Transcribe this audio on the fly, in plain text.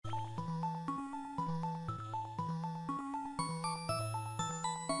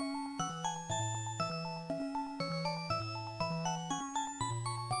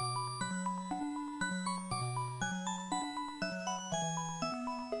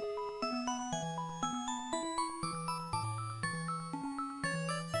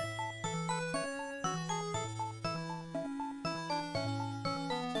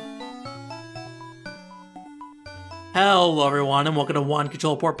Hello, everyone, and welcome to One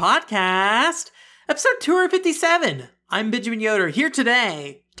Control Port Podcast, episode 257. I'm Benjamin Yoder, here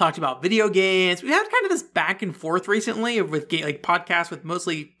today, talking about video games. We've had kind of this back and forth recently with podcasts with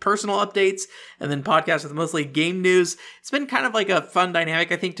mostly personal updates, and then podcasts with mostly game news. It's been kind of like a fun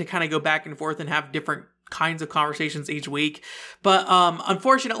dynamic, I think, to kind of go back and forth and have different kinds of conversations each week. But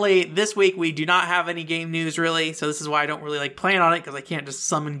unfortunately, this week we do not have any game news really, so this is why I don't really plan on it, because I can't just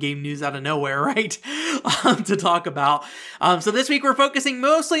summon game news out of nowhere, right? To talk about. So this week we're focusing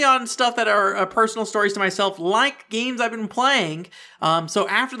mostly on stuff that are personal stories to myself, like games I've been playing. So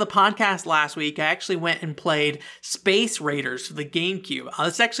after the podcast last week, I actually went and played Space Raiders for the GameCube.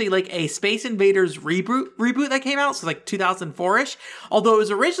 It's actually like a Space Invaders reboot that came out, so like 2004-ish, although it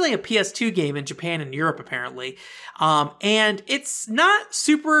was originally a PS2 game in Japan and Europe, apparently. And it's not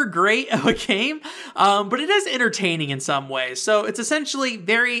super great of a game, but it is entertaining in some ways. So it's essentially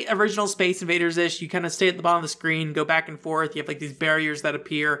very original Space Invaders-ish. You kind of stay at the bottom of the screen, go back and forth. You have like these barriers that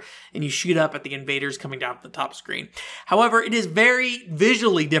appear, and you shoot up at the invaders coming down at the top screen. However, it is very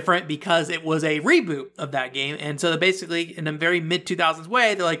visually different because it was a reboot of that game. And so basically, in a very mid-2000s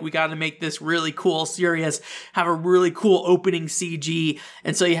way, they're like, we got to make this really cool, serious, have a really cool opening CG.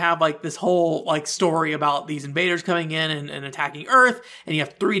 And so you have like this whole story about these invaders coming in and attacking Earth, and you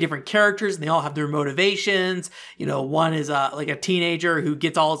have 3 different characters, and they all have their motivations. You know, one is like a teenager who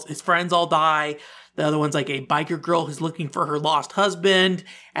gets all his friends all die. The other one's like a biker girl who's looking for her lost husband,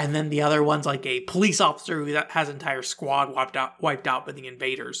 and then the other one's like a police officer who has an entire squad wiped out by the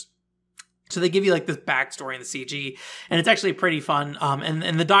invaders. So they give you like this backstory in the CG, and it's actually pretty fun.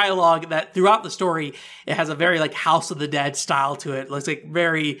 And the dialogue that throughout the story, it has a very like House of the Dead style to it. It looks like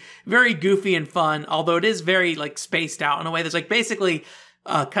very, very goofy and fun, although it is very like spaced out in a way. There's like basically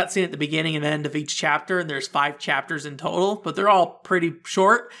a cutscene at the beginning and end of each chapter, and there's 5 chapters in total, but they're all pretty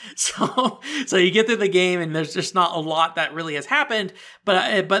short. So you get through the game, and there's just not a lot that really has happened.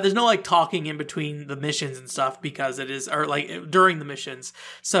 But there's no like talking in between the missions and stuff, because it is, or like during the missions.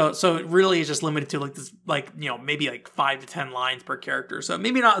 So it really is just limited to like this, maybe like 5 to 10 lines per character. So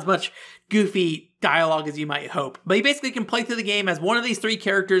maybe not as much goofy dialogue as you might hope. But you basically can play through the game as one of these 3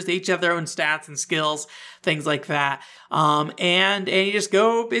 characters. They each have their own stats and skills, things like that. And you just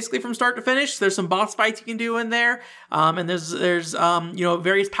go basically from start to finish. There's some boss fights you can do in there. And there's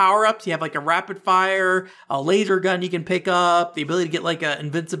various power-ups. You have like a rapid fire, a laser gun you can pick up, the ability to get like an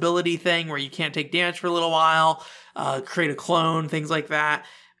invincibility thing where you can't take damage for a little while, create a clone, things like that.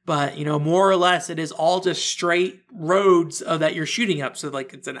 But, more or less, it is all just straight roads that you're shooting up. So,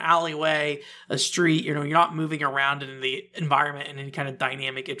 like, it's an alleyway, a street, you're not moving around in the environment in any kind of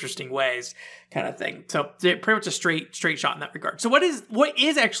dynamic, interesting ways kind of thing. So, pretty much a straight shot in that regard. So, what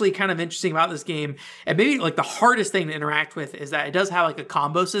is actually kind of interesting about this game, and maybe, like, the hardest thing to interact with, is that it does have, like, a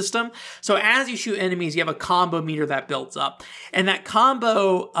combo system. So, as you shoot enemies, you have a combo meter that builds up. And that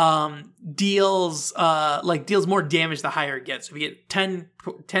combo deals more damage the higher it gets. So, if you get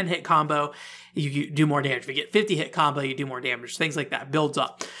 10 hit combo, you do more damage. If you get 50 hit combo, you do more damage. Things like that builds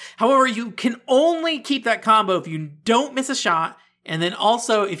up. However, you can only keep that combo if you don't miss a shot, and then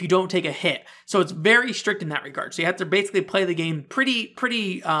also if you don't take a hit. So it's very strict in that regard. So you have to basically play the game pretty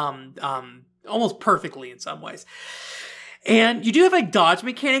almost perfectly in some ways. And you do have like dodge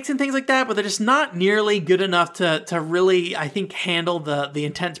mechanics and things like that, but they're just not nearly good enough to really, I think, handle the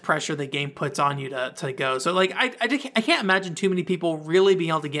intense pressure the game puts on you to go. So like, I can't imagine too many people really being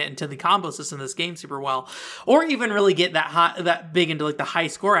able to get into the combo system of this game super well, or even really get that big into like the high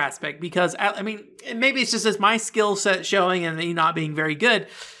score aspect, because I mean, maybe it's just as my skill set showing and me not being very good,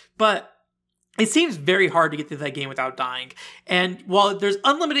 but it seems very hard to get through that game without dying. And while there's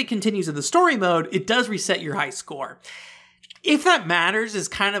unlimited continues in the story mode, it does reset your high score. If that matters is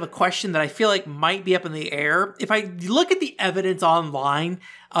kind of a question that I feel like might be up in the air. If I look at the evidence online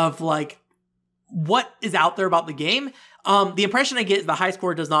of like what is out there about the game, the impression I get is the high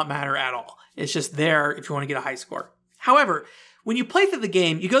score does not matter at all. It's just there if you want to get a high score. However, when you play through the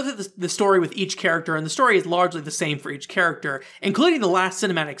game, you go through the story with each character, and the story is largely the same for each character, including the last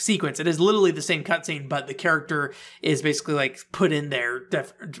cinematic sequence. It is literally the same cutscene, but the character is basically like put in there,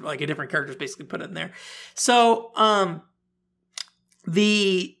 like a different character is basically put in there. So,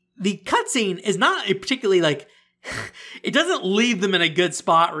 the cutscene is not a particularly like, it doesn't leave them in a good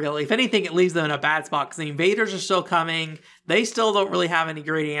spot, really. If anything, it leaves them in a bad spot, because the invaders are still coming. They still don't really have any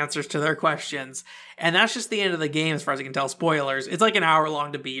great answers to their questions. And that's just the end of the game, as far as I can tell. Spoilers. It's like an hour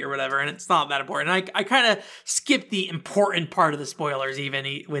long to beat or whatever, and it's not that important. I kind of skipped the important part of the spoilers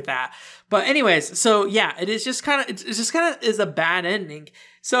even with that. But anyways, so yeah, it just kind of is a bad ending.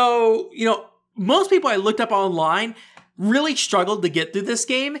 So, most people I looked up online really struggled to get through this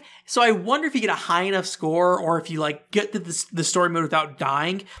game. So I wonder if you get a high enough score, or if you like get to the story mode without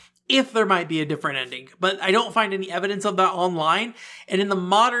dying, if there might be a different ending. But I don't find any evidence of that online. And in the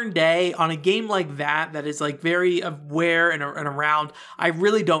modern day, on a game like that is like very aware and around, I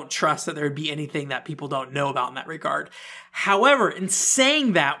really don't trust that there would be anything that people don't know about in that regard. However, in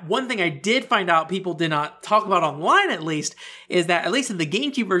saying that, one thing I did find out people did not talk about online, at least, is that at least in the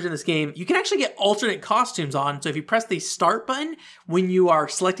GameCube version of this game, you can actually get alternate costumes on. So if you press the start button when you are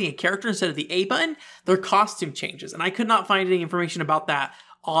selecting a character instead of the A button, their costume changes. And I could not find any information about that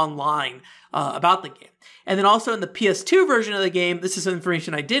online about the game. And then also in the PS2 version of the game, this is some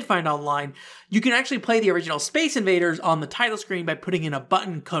information I did find online, you can actually play the original Space Invaders on the title screen by putting in a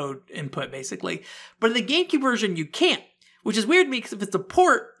button code input, basically. But in the GameCube version, you can't, which is weird to me, because if it's a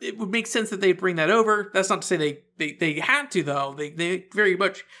port, it would make sense that they'd bring that over. That's not to say they had to, though. They very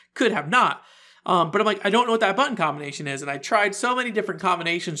much could have not. But I'm like, I don't know what that button combination is. And I tried so many different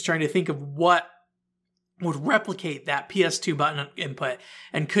combinations trying to think of what would replicate that PS2 button input,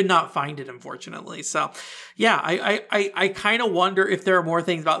 and could not find it, unfortunately. So yeah, I kind of wonder if there are more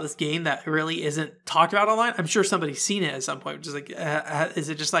things about this game that really isn't talked about online. I'm sure somebody's seen it at some point, which is like, is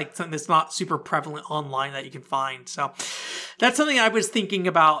it just like something that's not super prevalent online that you can find? So that's something I was thinking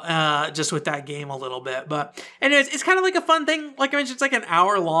about just with that game a little bit. But anyways, it's kind of like a fun thing. Like I mentioned, it's like an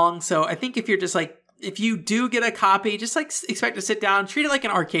hour long. So I think if you're just like, if you do get a copy, just like expect to sit down, treat it like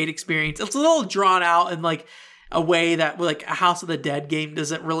an arcade experience. It's a little drawn out in like a way that like a House of the Dead game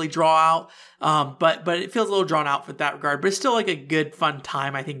doesn't really draw out. But it feels a little drawn out for that regard, but it's still like a good fun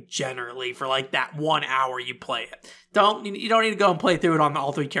time, I think, generally, for like that 1 hour you play it. You don't need to go and play through it on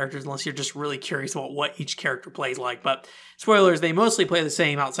all three characters unless you're just really curious about what each character plays like. But spoilers, they mostly play the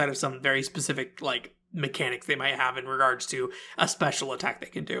same outside of some very specific like mechanics they might have in regards to a special attack they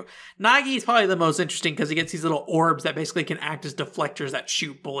can do. Nagi is probably the most interesting because he gets these little orbs that basically can act as deflectors that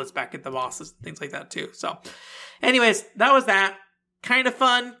shoot bullets back at the bosses and things like that too. So anyways, that was that. Kind of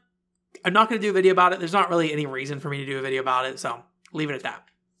fun. I'm not going to do a video about it. There's not really any reason for me to do a video about it, so leave it at that.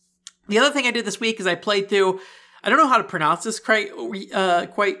 The other thing I did this week is I played through, I don't know how to pronounce this quite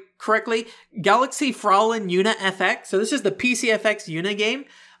correctly, Galaxy Fraulein Yuna FX. So this is the PCFX Yuna game.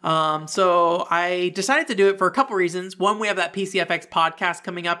 So I decided to do it for a couple reasons. One, we have that PCFX podcast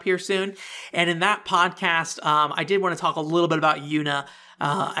coming up here soon. And in that podcast, I did want to talk a little bit about Yuna,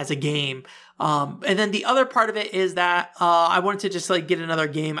 as a game. And then the other part of it is that, I wanted to just like get another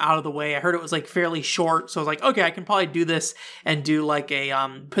game out of the way. I heard it was like fairly short. So I was like, okay, I can probably do this and do like a,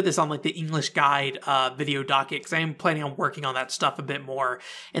 put this on like the English guide, video docket. Cause I am planning on working on that stuff a bit more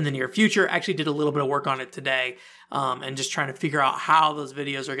in the near future. I actually did a little bit of work on it today. And just trying to figure out how those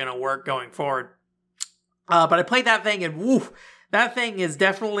videos are going to work going forward. But I played that thing and woof, that thing is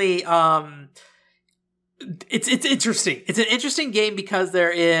definitely, it's interesting. It's an interesting game because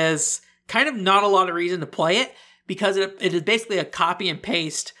there is kind of not a lot of reason to play it, because it is basically a copy and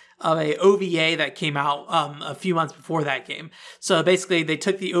paste of a OVA that came out a few months before that game. So basically they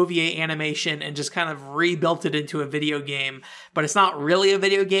took the OVA animation and just kind of rebuilt it into a video game, but it's not really a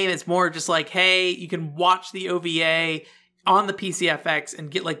video game. It's more just like, hey, you can watch the OVA on the PCFX and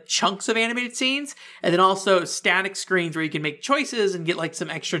get like chunks of animated scenes, and then also static screens where you can make choices and get like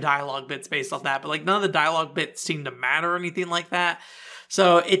some extra dialogue bits based off that. But like none of the dialogue bits seem to matter or anything like that.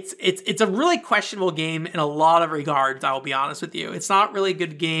 So it's a really questionable game in a lot of regards, I will be honest with you. It's not really a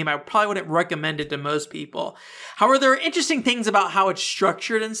good game. I probably wouldn't recommend it to most people. However, there are interesting things about how it's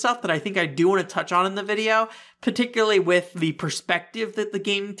structured and stuff that I think I do want to touch on in the video, particularly with the perspective that the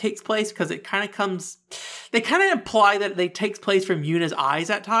game takes place, because it kind of they kind of imply that it takes place from Yuna's eyes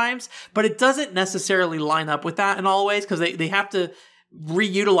at times, but it doesn't necessarily line up with that in all ways, because they have to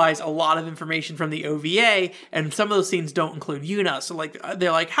reutilize a lot of information from the OVA, and some of those scenes don't include Yuna. So like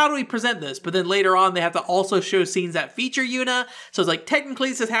they're like, how do we present this? But then later on they have to also show scenes that feature Yuna. So it's like technically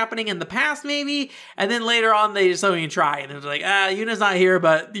this is happening in the past maybe, and then later on they just don't even try, and it's like, Yuna's not here,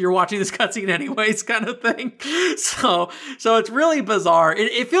 but you're watching this cutscene anyways, kind of thing. So it's really bizarre.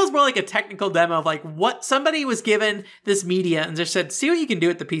 It feels more like a technical demo of like what somebody was given this media and just said, see what you can do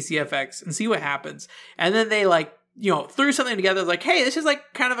at the PCFX and see what happens. And then they like, threw something together like, hey, this is like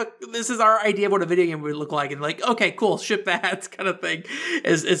this is our idea of what a video game would look like. And like, okay, cool, ship that kind of thing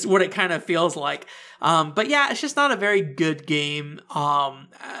is what it kind of feels like. But yeah, it's just not a very good game.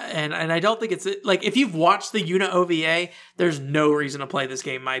 And I don't think it's like, if you've watched the Yuna OVA, there's no reason to play this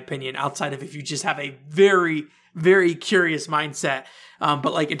game, in my opinion, outside of if you just have a very, very curious mindset.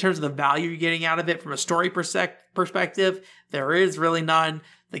 But like in terms of the value you're getting out of it from a story perspective, there is really none.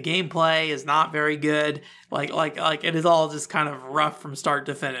 The gameplay is not very good. Like it is all just kind of rough from start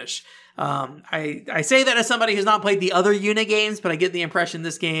to finish. I say that as somebody who's not played the other Yuna games, but I get the impression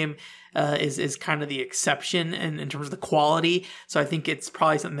this game is kind of the exception in terms of the quality. So I think it's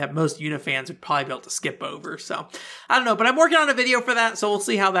probably something that most Yuna fans would probably be able to skip over. So I don't know, but I'm working on a video for that, so we'll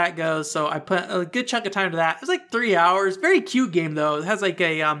see how that goes. So I put a good chunk of time to that. It was like 3 hours. Very cute game though. It has like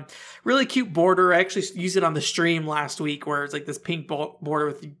a really cute border. I actually used it on the stream last week, where it's like this pink border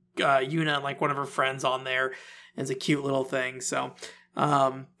with Yuna and like one of her friends on there. It's a cute little thing. So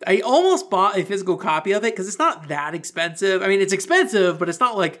I almost bought a physical copy of it because it's not that expensive. I mean, it's expensive, but it's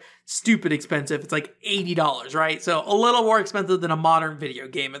not like stupid expensive. It's like $80, right? So a little more expensive than a modern video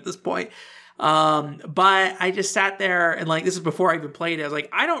game at this point. But I just sat there and like, this is before I even played it. I was like,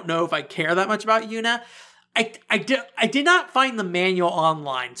 I don't know if I care that much about Yuna. I did not find the manual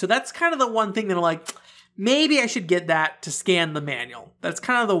online. So that's kind of the one thing that I'm like, maybe I should get that to scan the manual. That's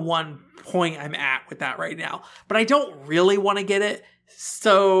kind of the one point I'm at with that right now. But I don't really want to get it.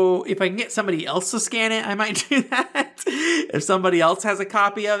 So if I can get somebody else to scan it, I might do that. If somebody else has a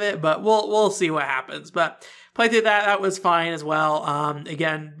copy of it, but we'll see what happens. But play through that. That was fine as well.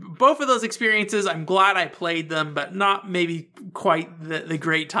 Again, both of those experiences, I'm glad I played them, but not maybe quite the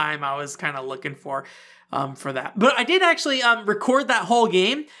great time I was kind of looking for that. But I did actually record that whole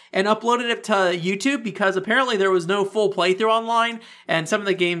game and uploaded it to YouTube because apparently there was no full playthrough online, and some of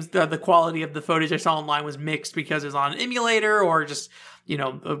the games, the quality of the footage I saw online was mixed because it was on an emulator or just, you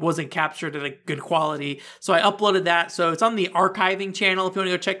know, it wasn't captured at a good quality. So I uploaded that. So it's on the archiving channel if you want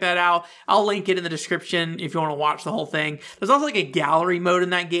to go check that out. I'll link it in the description if you want to watch the whole thing. There's also like a gallery mode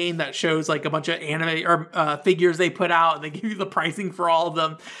in that game that shows like a bunch of anime or figures they put out, and they give you the pricing for all of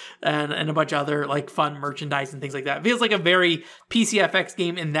them and a bunch of other like fun merchandise and things like that. It feels like a very PCFX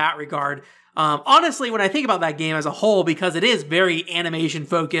game in that regard. Honestly, when I think about that game as a whole, because it is very animation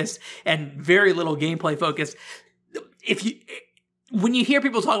focused and very little gameplay focused, when you hear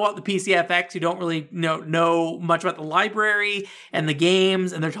people talk about the PCFX, you don't really know much about the library and the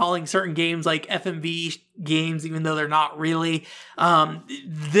games, and they're calling certain games like FMV games, even though they're not really.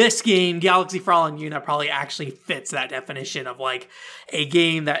 This game, Galaxy for All and Yuna, probably actually fits that definition of like a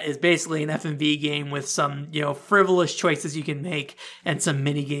game that is basically an FMV game with some, frivolous choices you can make and some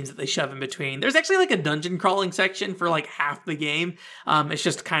mini games that they shove in between. There's actually like a dungeon crawling section for like half the game. It's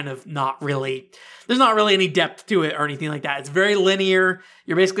just kind of not really, there's not really any depth to it or anything like that. It's very linear.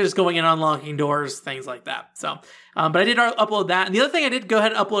 You're basically just going and unlocking doors, things like that. So, but I did upload that. And the other thing I did go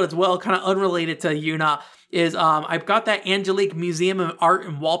ahead and upload as well, kind of unrelated to Yuna, is I've got that Angelique Museum of Art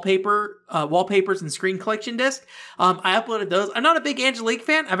and Wallpapers and Screen Collection disc. I uploaded those. I'm not a big Angelique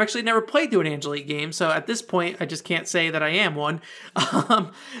fan. I've actually never played through an Angelique game, so at this point, I just can't say that I am one.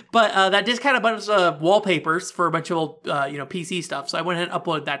 But that disc had a bunch of wallpapers for a bunch of old, PC stuff. So I went ahead and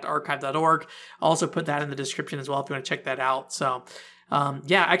uploaded that to archive.org. I'll also put that in the description as well if you want to check that out. So,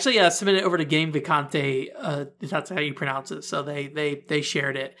 actually submitted it over to Game Vicante, if that's how you pronounce it. So they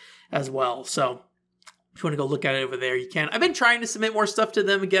shared it as well. So if you want to go look at it over there, you can. I've been trying to submit more stuff to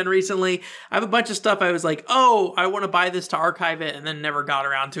them again recently. I have a bunch of stuff I was like, oh, I want to buy this to archive it, and then never got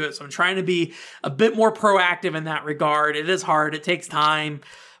around to it. So I'm trying to be a bit more proactive in that regard. It is hard. It takes time.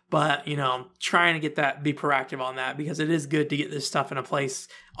 But, trying to be proactive on that, because it is good to get this stuff in a place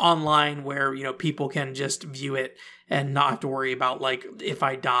online where, people can just view it and not have to worry about, like, if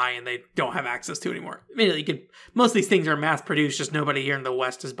I die and they don't have access to it anymore. I mean, most of these things are mass produced, just nobody here in the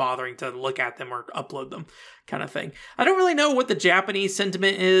West is bothering to look at them or upload them, kind of thing. I don't really know what the Japanese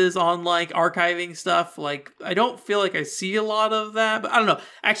sentiment is on, like, archiving stuff. Like, I don't feel like I see a lot of that, but I don't know.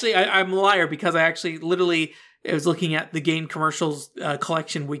 Actually, I'm a liar, because I actually literally... I was looking at the Game Commercials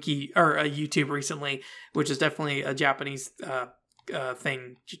collection wiki or YouTube recently, which is definitely a Japanese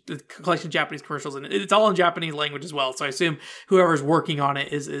thing, the collection of Japanese commercials, and it's all in Japanese language as well. So I assume whoever's working on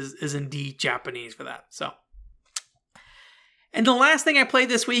it is indeed Japanese for that. So, and the last thing I played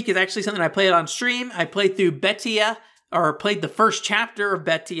this week is actually something I played on stream. I played through Betia, or played the first chapter of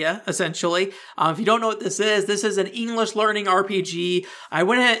Betia, essentially. If you don't know what this is an English learning RPG. I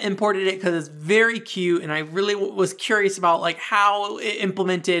went ahead and imported it because it's very cute, and I really was curious about like how it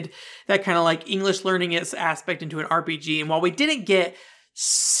implemented that kind of like English learning aspect into an RPG. And while we didn't get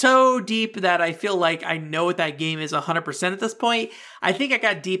so deep that I feel like I know what that game is 100% at this point, I think I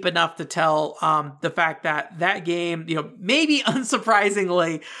got deep enough to tell the fact that game, maybe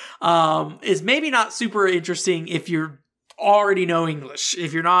unsurprisingly, is maybe not super interesting if you're already know English,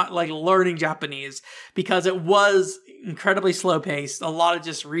 if you're not like learning Japanese, because it was incredibly slow paced, a lot of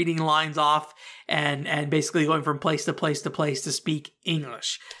just reading lines off and basically going from place to place to place to speak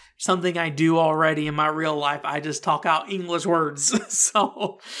English. Something I do already in my real life. I just talk out English words.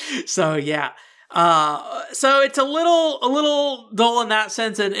 So yeah. So it's a little dull in that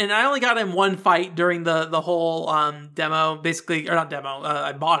sense, and I only got in one fight during the whole demo, basically, or not demo.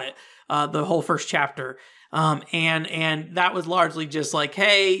 I bought it, the whole first chapter. And that was largely just like,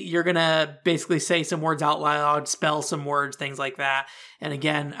 hey, you're gonna basically say some words out loud, spell some words, things like that. And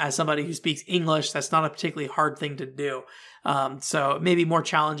again, as somebody who speaks English, that's not a particularly hard thing to do. So it may be more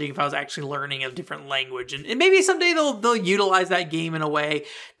challenging if I was actually learning a different language, and maybe someday they'll utilize that game in a way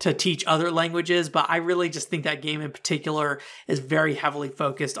to teach other languages. But I really just think that game in particular is very heavily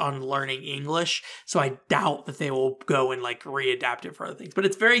focused on learning English. So I doubt that they will go and like readapt it for other things, but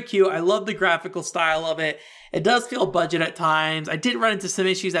it's very cute. I love the graphical style of it. It does feel budget at times. I did run into some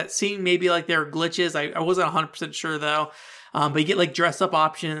issues that seemed maybe like they were glitches. I wasn't 100% sure though. But you get like dress up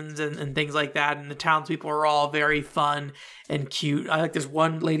options and things like that. And the townspeople are all very fun and cute. I like this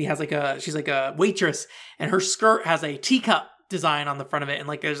one lady she's like a waitress, and her skirt has a teacup design on the front of it. And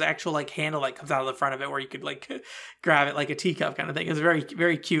like there's actual like handle that comes out of the front of it where you could like grab it like a teacup kind of thing. It's very,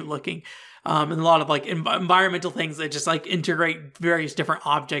 very cute looking. And a lot of like environmental things that just like integrate various different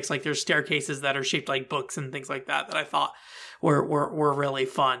objects. Like there's staircases that are shaped like books and things like that I thought were really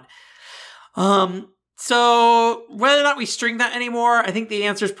fun. So whether or not we string that anymore, I think the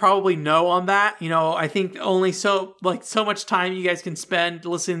answer is probably no on that. You know, I think only so much time you guys can spend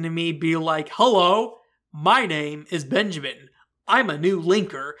listening to me be like, hello, my name is Benjamin. I'm a new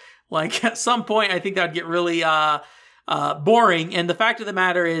linker. Like at some point, I think that would get really boring. And the fact of the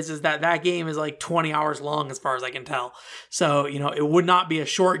matter is that game is like 20 hours long as far as I can tell. So, you know, it would not be a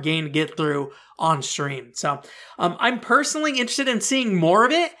short game to get through on stream. So I'm personally interested in seeing more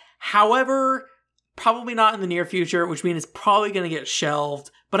of it. However, probably not in the near future, which means it's probably going to get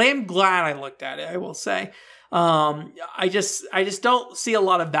shelved. But I am glad I looked at it, I will say. I just don't see a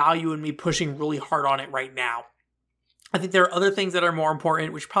lot of value in me pushing really hard on it right now. I think there are other things that are more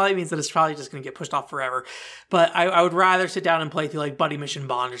important, which probably means that it's probably just going to get pushed off forever. But I would rather sit down and play through like Buddy Mission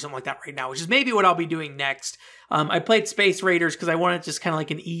Bond or something like that right now, which is maybe what I'll be doing next. I played Space Raiders because I wanted just kind of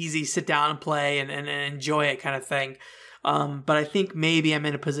like an easy sit down and play and enjoy it kind of thing. But I think maybe I'm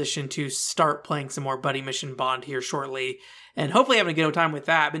in a position to start playing some more Buddy Mission Bond here shortly, and hopefully having a good time with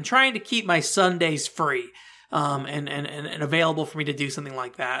that. I've been trying to keep my Sundays free, and available for me to do something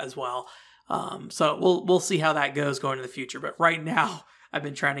like that as well. So we'll see how that goes going in the future. But right now, I've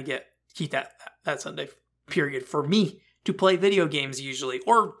been trying to keep that Sunday period for me to play video games usually,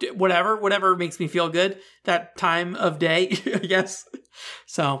 or whatever makes me feel good that time of day, I guess.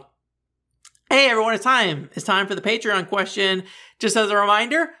 So. Hey everyone, it's time for the Patreon question. Just as a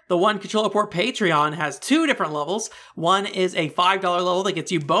reminder, the One Controller Port Patreon has two different levels. One is a $5 level that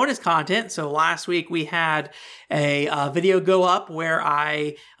gets you bonus content. So last week we had a video go up where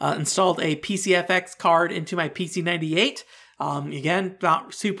I installed a PCFX card into my PC98. Again,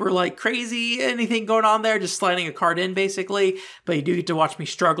 not super like crazy anything going on there, just sliding a card in basically, but you do get to watch me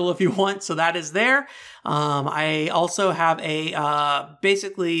struggle if you want, so that is there. I also have a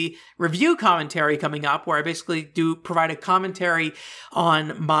basically review commentary coming up where I basically do provide a commentary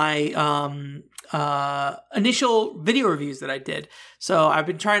on my initial video reviews that I did. So I've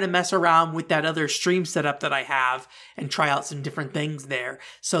been trying to mess around with that other stream setup that I have and try out some different things there.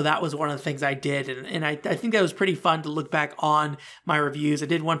 So that was one of the things I did. And I think that was pretty fun to look back on my reviews. I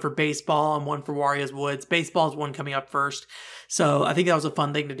did one for baseball and one for Wario's Woods. Baseball's one coming up first. So I think that was a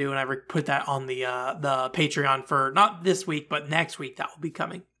fun thing to do. And I put that on the Patreon for not this week, but next week that will be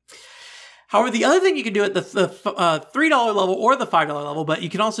coming. However, the other thing you can do at the $3 level or the $5 level, but you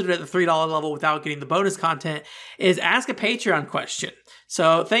can also do it at the $3 level without getting the bonus content, is ask a Patreon question.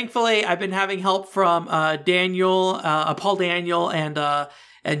 So thankfully, I've been having help from Daniel, Paul Daniel, and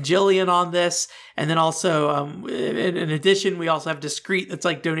Jillian on this. And then also, in addition, we also have Discreet that's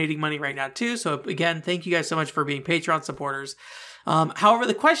like donating money right now too. So again, thank you guys so much for being Patreon supporters. However,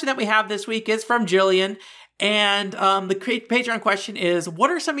 the question that we have this week is from Jillian. And the Patreon question is, what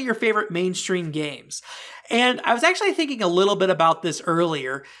are some of your favorite mainstream games? And I was actually thinking a little bit about this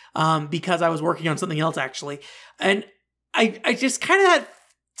earlier because I was working on something else actually. And I just kind of had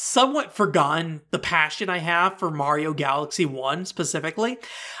somewhat forgotten the passion I have for Mario Galaxy 1 specifically.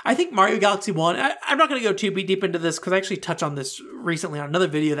 I think Mario Galaxy 1, I'm not going to go too deep into this because I actually touched on this recently on another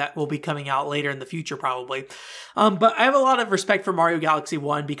video that will be coming out later in the future probably. But I have a lot of respect for Mario Galaxy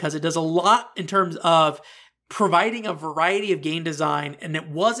 1 because it does a lot in terms of providing a variety of game design, and it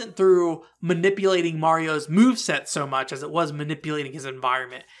wasn't through manipulating Mario's moveset so much as it was manipulating his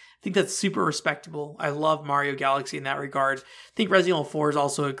environment. I think that's super respectable. I love Mario Galaxy in that regard. I think Resident Evil 4 is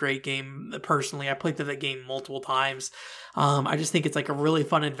also a great game, personally. I played through that game multiple times. I just think it's like a really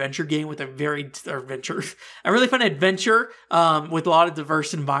fun adventure game with a really fun adventure with a lot of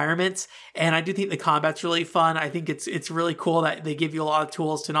diverse environments. And I do think the combat's really fun. I think it's really cool that they give you a lot of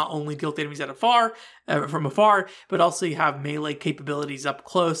tools to not only deal with enemies from afar, but also you have melee capabilities up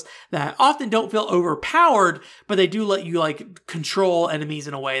close that often don't feel overpowered, but they do let you like control enemies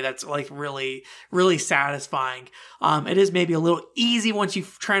in a way that's like really, really satisfying. It is maybe a little easy once you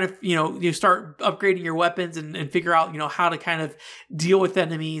try to, you start upgrading your weapons and figure out, how to kind of deal with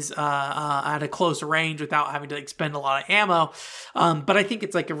enemies at a close range without having to expend a lot of ammo. But I think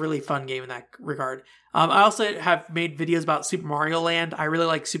it's like a really fun game in that regard. I also have made videos about Super Mario Land. I really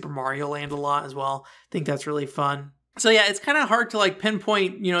like Super Mario Land a lot as well. I think that's really fun. So yeah, it's kind of hard to like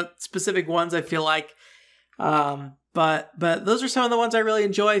pinpoint, specific ones, I feel like. But those are some of the ones I really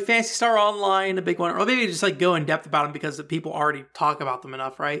enjoy. Phantasy Star Online, a big one. Or maybe just like go in depth about them because people already talk about them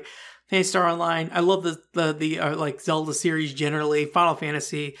enough, right? Phantasy Star Online. I love the like Zelda series generally. Final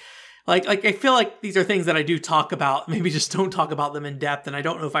Fantasy. Like I feel like these are things that I do talk about, maybe just don't talk about them in depth, and I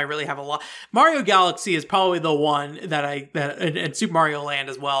don't know if I really have a lot. Mario Galaxy is probably the one and Super Mario Land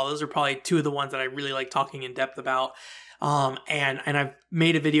as well. Those are probably two of the ones that I really like talking in depth about. And I've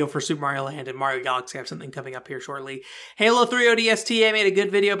made a video for Super Mario Land and Mario Galaxy. I have something coming up here shortly. Halo 3 ODST, I made a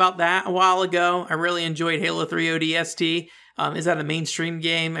good video about that a while ago. I really enjoyed Halo 3 ODST. Is that a mainstream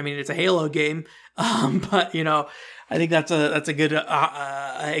game? I mean, it's a Halo game, but I think that's a good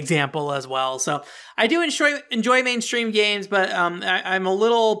example as well. So I do enjoy mainstream games, but I'm a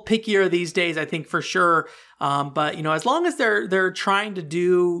little pickier these days, I think, for sure. But as long as they're trying to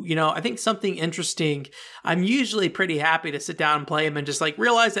do I think something interesting, I'm usually pretty happy to sit down and play them and just like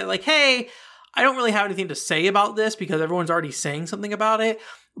realize that like, hey, I don't really have anything to say about this because everyone's already saying something about it.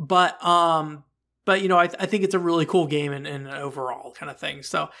 But I think it's a really cool game and overall kind of thing.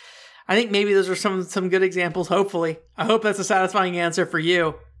 So I think maybe those are some good examples, hopefully. I hope that's a satisfying answer for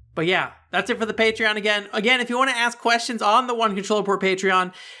you. But yeah, that's it for the Patreon again. Again, if you want to ask questions on the One Controller Port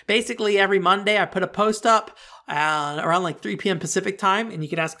Patreon, basically every Monday I put a post up around like 3 p.m. Pacific time, and you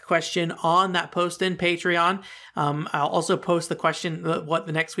can ask a question on that post in Patreon. I'll also post the question, what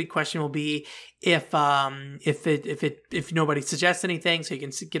the next week question will be, if nobody suggests anything, so you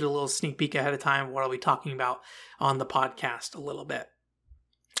can get a little sneak peek ahead of time what I'll be talking about on the podcast a little bit.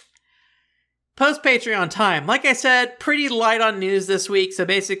 Post Patreon time. Like I said, pretty light on news this week. So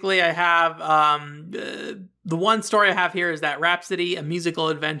basically I have, the one story I have here is that Rhapsody, a musical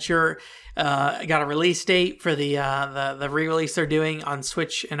adventure, got a release date for the re-release they're doing on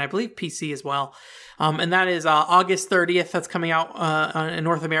Switch and I believe PC as well. And that is August 30th. That's coming out in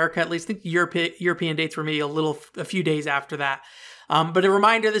North America. At least I think the European dates were maybe a few days after that. But a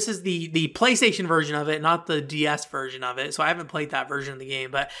reminder, this is the PlayStation version of it, not the DS version of it. So I haven't played that version of the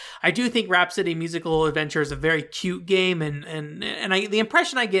game, but I do think Rhapsody Musical Adventure is a very cute game. And the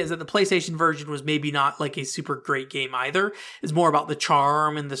impression I get is that the PlayStation version was maybe not like a super great game either. It's more about the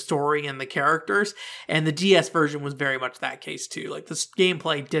charm and the story and the characters. And the DS version was very much that case too. Like the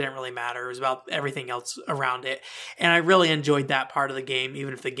gameplay didn't really matter. It was about everything else around it. And I really enjoyed that part of the game,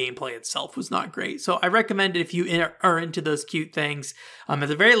 even if the gameplay itself was not great. So I recommend it if you are into those cute things. At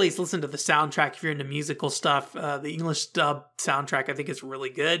the very least, listen to the soundtrack if you're into musical stuff. The English dub soundtrack, I think, is really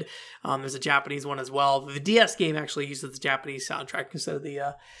good. There's a Japanese one as well. The DS game actually uses the Japanese soundtrack instead of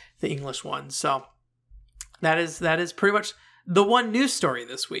the English one. So that is pretty much the one news story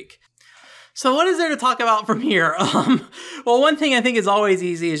this week. So what is there to talk about from here? Well, one thing I think is always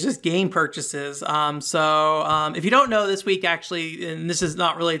easy is just game purchases. So if you don't know, this week actually, and this is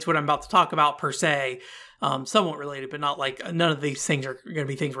not related to what I'm about to talk about per se, somewhat related, but not like none of these things are going to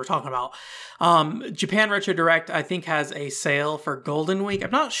be things we're talking about. Japan Retro Direct, I think, has a sale for Golden Week.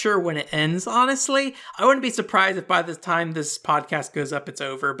 I'm not sure when it ends, honestly. I wouldn't be surprised if by the time this podcast goes up, it's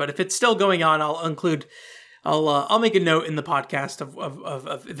over. But if it's still going on, I'll make a note in the podcast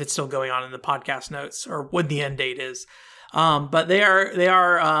of if it's still going on in the podcast notes or when the end date is. But they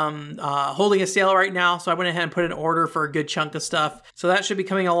are holding a sale right now, so I went ahead and put an order for a good chunk of stuff. So that should be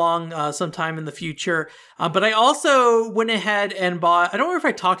coming along sometime in the future. But I also went ahead and bought, I don't know if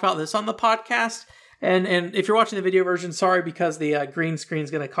I talked about this on the podcast, and if you're watching the video version, sorry, because the green screen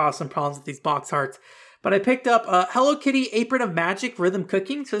is going to cause some problems with these box arts. But I picked up Hello Kitty Apron of Magic Rhythm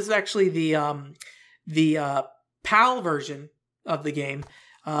Cooking. So this is actually the PAL version of the game.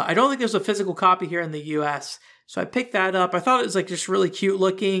 I don't think there's a physical copy here in the US. So I picked that up. I thought it was like just really cute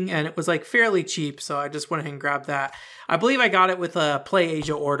looking, and it was like fairly cheap. So I just went ahead and grabbed that. I believe I got it with a Play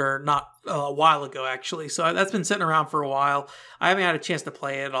Asia order not a while ago, actually. So that's been sitting around for a while. I haven't had a chance to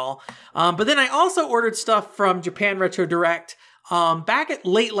play it at all. But then I also ordered stuff from Japan Retro Direct back at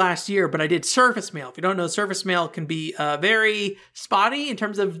late last year, but I did Surface Mail. If you don't know, Surface Mail can be very spotty in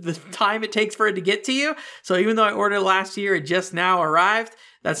terms of the time it takes for it to get to you. So even though I ordered it last year, it just now arrived.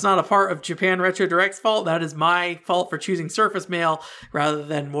 That's not a part of Japan Retro Direct's fault. That is my fault for choosing Surface Mail rather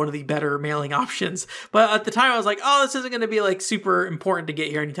than one of the better mailing options. But at the time I was like, oh, this isn't going to be like super important to get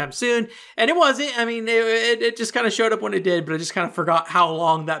here anytime soon. And it wasn't. I mean, it just kind of showed up when it did, but I just kind of forgot how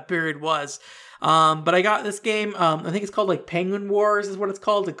long that period was. But I got this game. I think it's called like Penguin Wars is what it's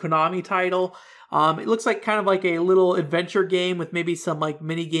called. The Konami title. It looks like kind of like a little adventure game with maybe some like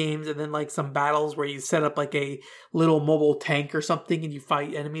mini games and then like some battles where you set up like a little mobile tank or something and you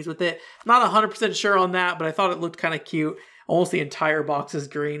fight enemies with it. Not 100% sure on that, but I thought it looked kind of cute. Almost the entire box is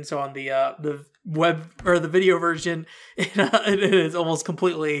green. So on the web or the video version, it is almost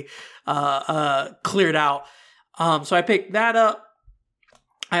completely cleared out. So I picked that up.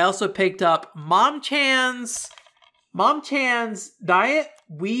 I also picked up Mom Chan's Diet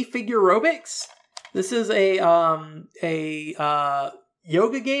Wii Figure Aerobics. This is a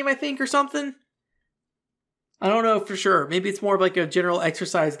yoga game, I think, or something. I don't know for sure. Maybe it's more of like a general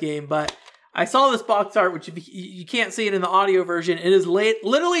exercise game, but I saw this box art, which if you can't see it in the audio version, it is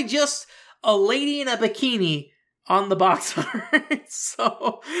literally just a lady in a bikini on the box art.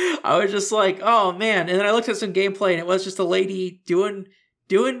 So I was just like, oh man. And then I looked at some gameplay and it was just a lady doing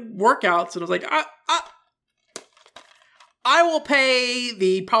workouts, and I was like, I will pay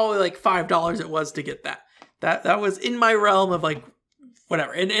the probably like $5 it was to get that. That was in my realm of like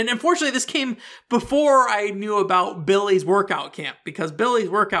whatever. And unfortunately, this came before I knew about Billy's Workout Camp, because Billy's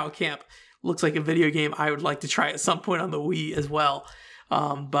Workout Camp looks like a video game I would like to try at some point on the Wii as well.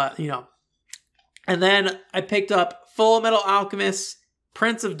 But you know, and then I picked up Full Metal Alchemist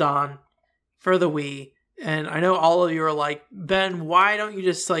Prince of Dawn for the Wii. And I know all of you are like, Ben, why don't you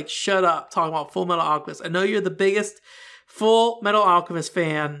just like shut up talking about Full Metal Alchemist? I know you're the biggest Full Metal Alchemist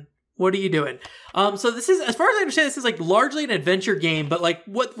fan. What are you doing? So this is, as far as I understand, this is like largely an adventure game, but like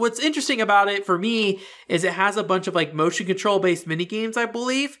what's interesting about it for me is it has a bunch of like motion control based mini games, I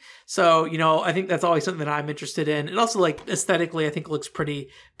believe. So, you know, I think that's always something that I'm interested in. And also like aesthetically, I think it looks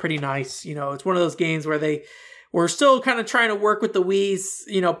pretty nice. You know, it's one of those games where we're still kind of trying to work with the Wii's,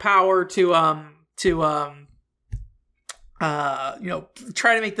 you know, power to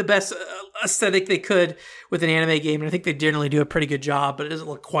try to make the best aesthetic they could with an anime game. And I think they generally do a pretty good job, but it doesn't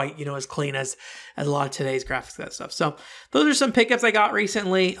look quite, you know, as clean as a lot of today's graphics, that stuff. So those are some pickups I got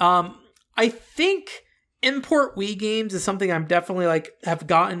recently. I think import Wii games is something I'm definitely like have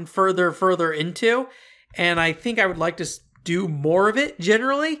gotten further into. And I think I would like to do more of it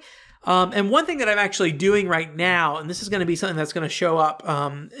generally. And one thing that I'm actually doing right now, and this is going to be something that's going to show up,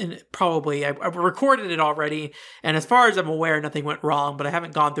 and probably I've recorded it already. And as far as I'm aware, nothing went wrong, but I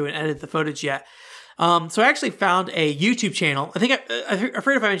haven't gone through and edited the footage yet. So I actually found a YouTube channel. I think I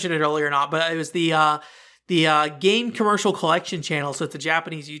forget if I mentioned it earlier or not, but it was the Game Commercial Collection channel. So it's a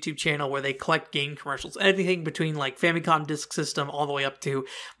Japanese YouTube channel where they collect game commercials, anything between like Famicom Disk System all the way up to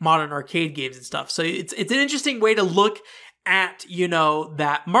modern arcade games and stuff. So it's an interesting way to look at, you know,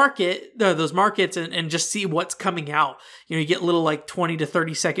 that market, those markets, and just see what's coming out. You know, you get little like 20 to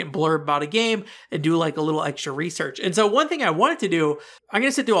 30 second blurb about a game and do like a little extra research. And so one thing I wanted to do, I'm going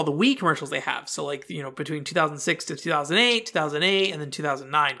to sit through all the Wii commercials they have. So like, you know, between 2006 to 2008, and then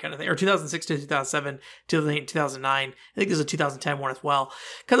 2009 kind of thing, or 2006 to 2007, 2008, 2009. I think there's a 2010 one as well.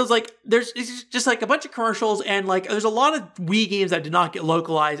 Cause it was like, it's just like a bunch of commercials, and like, there's a lot of Wii games that did not get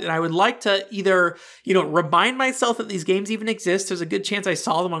localized. And I would like to either, you know, remind myself that these games even exist. There's a good chance I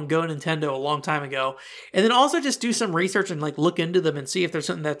saw them on Go Nintendo a long time ago. And then also just do some research and like look into them and see if there's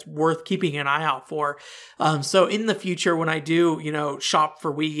something that's worth keeping an eye out for. So in the future, when I do, you know, shop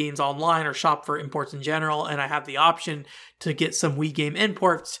for Wii games online or shop for imports in general, and I have the option to get some Wii game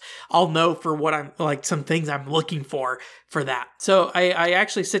imports, I'll know for what I'm like, some things I'm looking for that. So I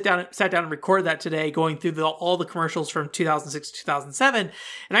actually sat down and recorded that today, going through all the commercials from 2006 to 2007,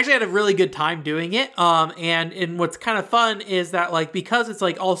 and actually had a really good time doing it. And what's kind of fun is that like, because it's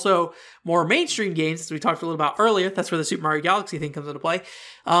like also more mainstream games, as we talked a little about earlier, that's where the Super Mario Galaxy thing comes into play.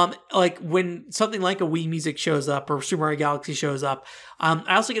 Like when something like a Wii Music shows up or Super Mario Galaxy shows up,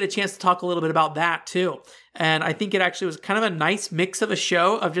 I also get a chance to talk a little bit about that too. And I think it actually was kind of a nice mix of a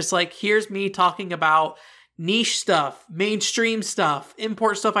show of just like, here's me talking about niche stuff, mainstream stuff,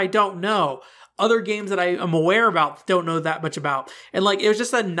 import stuff I don't know, other games that I am aware about don't know that much about. And like, it was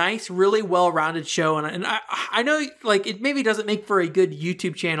just a nice, really well-rounded show. And I know like it maybe doesn't make for a good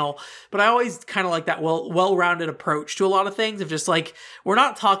YouTube channel, but I always kind of like that well-rounded approach to a lot of things of just like, we're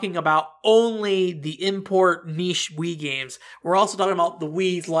not talking about only the import niche Wii games. We're also talking about the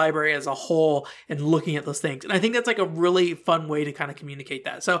Wii's library as a whole and looking at those things. And I think that's like a really fun way to kind of communicate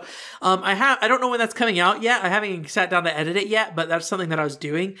that. So I don't know when that's coming out yet. I haven't sat down to edit it yet, but that's something that I was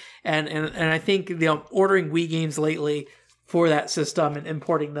doing. And I think, you know, ordering Wii games lately for that system and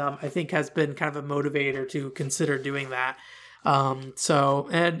importing them, I think has been kind of a motivator to consider doing that.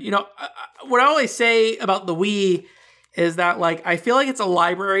 And you know, what I always say about the Wii is that like, I feel like it's a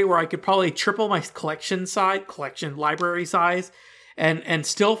library where I could probably triple my collection library size and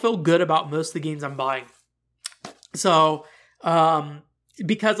still feel good about most of the games I'm buying. So,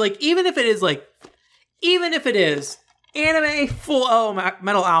 because like, even if it is anime Full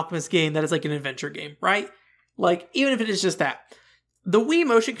Metal Alchemist game that is like an adventure game, right? Like, even if it is just that, the Wii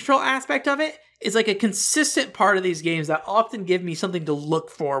motion control aspect of it is like a consistent part of these games that often give me something to look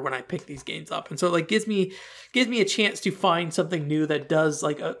for when I pick these games up. And so it like gives me a chance to find something new that does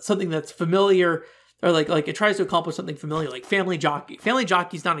like something that's familiar, or like it tries to accomplish something familiar, like Family Jockey. Family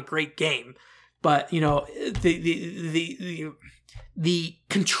Jockey is not a great game, but you know, the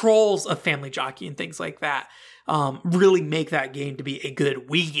controls of Family Jockey and things like that really make that game to be a good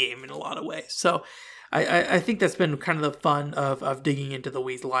Wii game in a lot of ways. So I think that's been kind of the fun of digging into the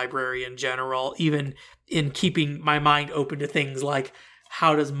Wii's library in general, even in keeping my mind open to things like,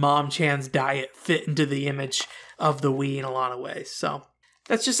 how does Mom Chan's diet fit into the image of the Wii in a lot of ways. So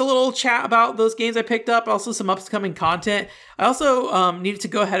that's just a little chat about those games I picked up. Also some upcoming content. I also needed to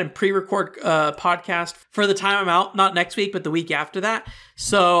go ahead and pre-record a podcast for the time I'm out, not next week, but the week after that.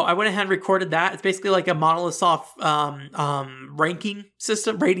 So I went ahead and recorded that. It's basically like a Monolith Soft rating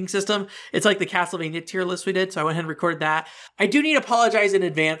system. It's like the Castlevania tier list we did. So I went ahead and recorded that. I do need to apologize in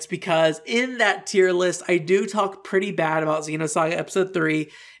advance because in that tier list, I do talk pretty bad about Xenosaga Episode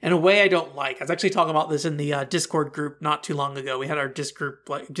 3 in a way I don't like. I was actually talking about this in the Discord group not too long ago. We had our Discord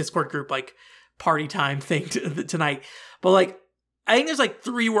group like party time thing tonight. But like, I think there's like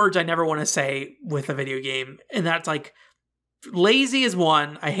 3 words I never want to say with a video game. And that's like, lazy is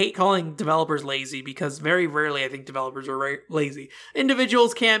one. I hate calling developers lazy because very rarely I think developers are lazy.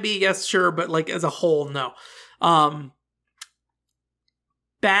 Individuals can be, yes, sure, but like as a whole, no.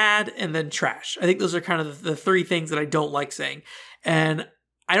 Bad and then trash. I think those are kind of the 3 things that I don't like saying. And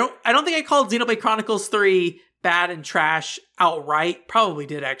I don't think I called Xenoblade Chronicles 3 bad and trash outright. Probably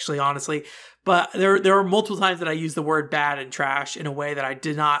did actually, honestly. But there were multiple times that I used the word bad and trash in a way that I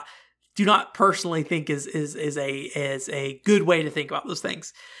do not personally think is a good way to think about those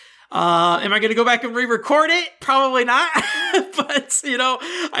things. Am I going to go back and re-record it? Probably not. But, you know,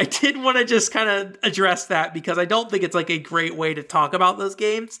 I did want to just kind of address that because I don't think it's like a great way to talk about those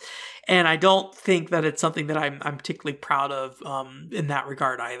games. And I don't think that it's something that I'm particularly proud of in that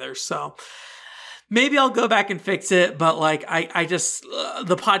regard either. So maybe I'll go back and fix it, but like I just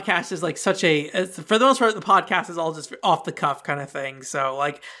the podcast is like for the most part, the podcast is all just off the cuff kind of thing. So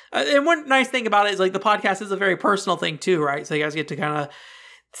like, and one nice thing about it is like the podcast is a very personal thing too, right? So you guys get to kind of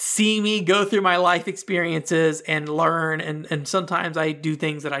see me go through my life experiences and learn, and sometimes I do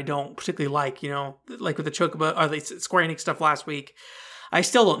things that I don't particularly like, you know, like with the Chocobo or the Square Enix stuff last week. I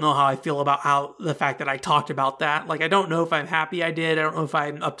still don't know how I feel about the fact that I talked about that. Like, I don't know if I'm happy I did. I don't know if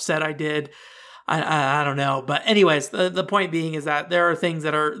I'm upset I did. I don't know. But anyways, the point being is that there are things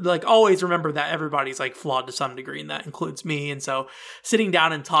that are like, always remember that everybody's like flawed to some degree, and that includes me. And so sitting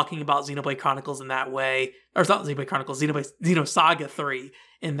down and talking about Xenoblade Chronicles in that way, or it's not Xenoblade Chronicles, Xenosaga 3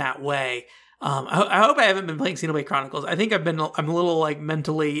 in that way. I hope I haven't been playing Xenoblade Chronicles. I think I'm a little like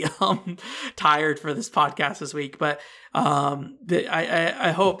mentally tired for this podcast this week, but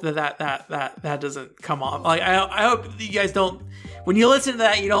I hope that doesn't come off. Like I hope that you guys don't, when you listen to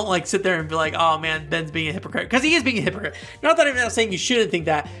that, you don't like sit there and be like, oh man, Ben's being a hypocrite, because he is being a hypocrite. Not that I'm not saying you shouldn't think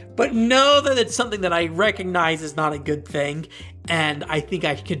that, but know that it's something that I recognize is not a good thing, and I think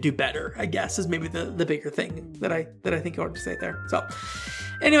I could do better, I guess, is maybe the bigger thing that I think I want to say there. So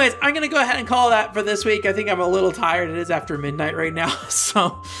anyways, I'm going to go ahead and call that for this week. I think I'm a little tired. It is after midnight right now.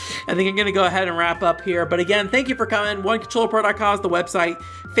 So I think I'm going to go ahead and wrap up here. But again, thank you for coming. OneControllerPro.com is the website.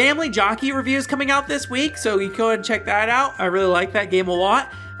 Family Jockey review is coming out this week, so you can go ahead and check that out. I really like that game a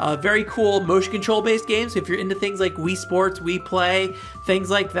lot. Very cool motion control based games. If you're into things like Wii Sports, Wii Play,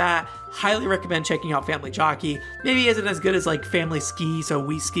 things like that, highly recommend checking out Family Jockey. Maybe it isn't as good as like Family Ski, so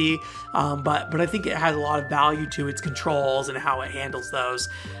Wii Ski, but I think it has a lot of value to its controls and how it handles those.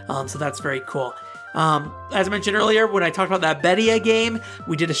 So that's very cool. As I mentioned earlier, when I talked about that Bedia game,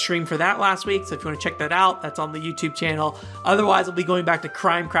 we did a stream for that last week. So if you want to check that out, that's on the YouTube channel. Otherwise, I'll be going back to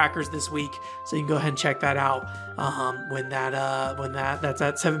Crime Crackers this week. So you can go ahead and check that out that's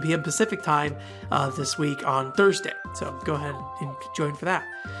at 7 p.m. Pacific time this week on Thursday. So go ahead and join for that.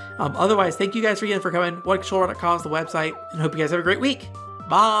 Otherwise, thank you guys again for coming. OneController.com is the website, and hope you guys have a great week.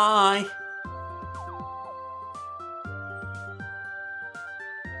 Bye.